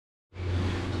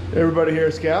Hey everybody,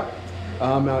 here's Cap.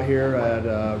 I'm out here at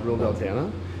Real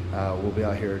Deltana. We'll be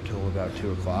out here till about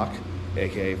 2 o'clock,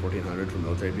 aka 1400 for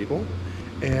military people.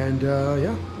 And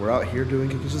yeah, we're out here doing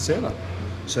cookies with Santa.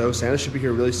 So Santa should be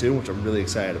here really soon, which I'm really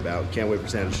excited about. Can't wait for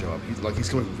Santa to show up. He's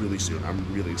coming really soon. I'm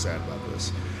really excited about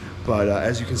this. But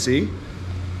as you can see,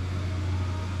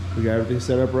 we got everything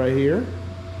set up right here.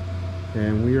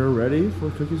 And we are ready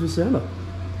for cookies with Santa.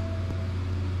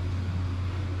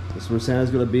 This is where Santa's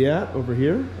going to be at, over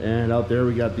here. And out there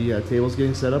we got the tables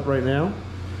getting set up right now.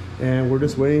 And we're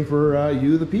just waiting for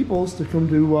you, the peoples, to come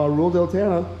to Rural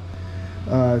Deltana,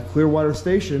 Clearwater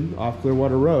Station, off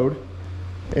Clearwater Road,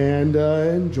 and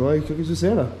enjoy cookies with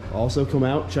Santa. Also come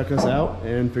out, check us out,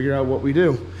 and figure out what we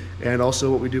do. And also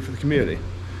what we do for the community.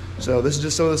 So this is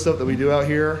just some of the stuff that we do out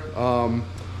here.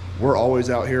 We're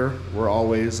always out here. We're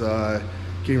always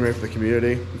getting ready for the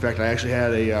community. In fact, I actually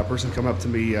had a person come up to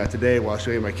me today while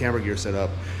showing my camera gear set up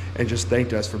and just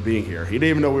thanked us for being here. He didn't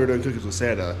even know we were doing cookies with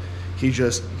Santa. He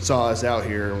just saw us out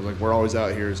here and was like, we're always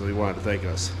out here, so he wanted to thank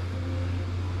us.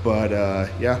 But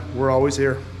yeah, we're always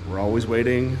here. We're always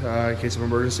waiting in case of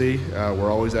emergency.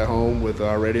 We're always at home with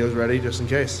our radios ready just in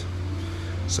case.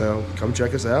 So come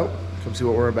check us out. Come see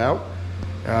what we're about.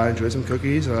 Enjoy some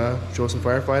cookies, show some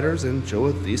firefighters, and chill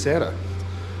with the Santa.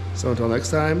 So until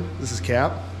next time, this is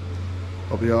Cap.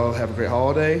 Hope you all have a great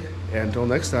holiday. And until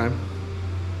next time,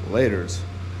 laters.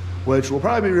 Which will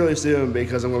probably be really soon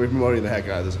because I'm going to be promoting the heck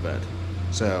out of this event.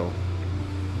 So